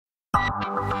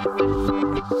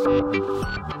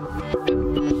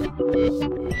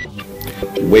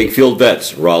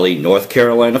Wakefield-Vette's Raleigh, North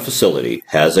Carolina facility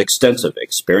has extensive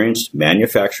experience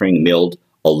manufacturing milled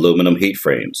aluminum heat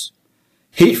frames.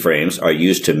 Heat frames are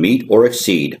used to meet or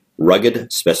exceed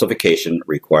rugged specification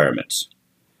requirements.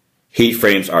 Heat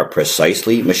frames are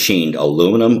precisely machined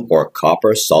aluminum or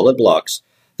copper solid blocks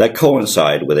that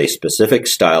coincide with a specific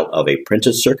style of a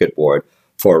printed circuit board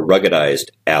for ruggedized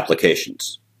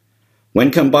applications. When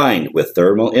combined with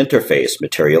thermal interface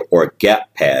material or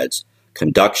gap pads,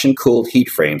 conduction-cooled heat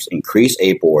frames increase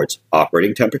a board's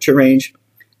operating temperature range,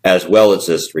 as well as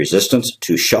its resistance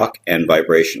to shock and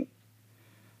vibration.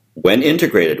 When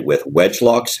integrated with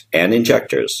wedgelocks and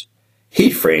ejectors,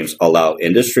 heat frames allow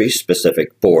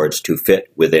industry-specific boards to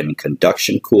fit within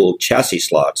conduction-cooled chassis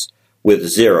slots with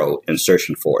zero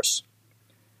insertion force.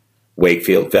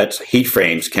 Wakefield-Vette's heat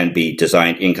frames can be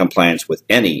designed in compliance with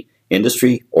any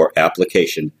industry or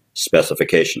application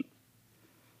specification.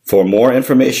 For more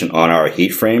information on our heat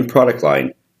frame product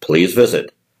line, please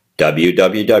visit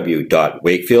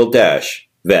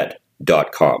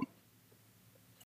www.wakefield-vette.com.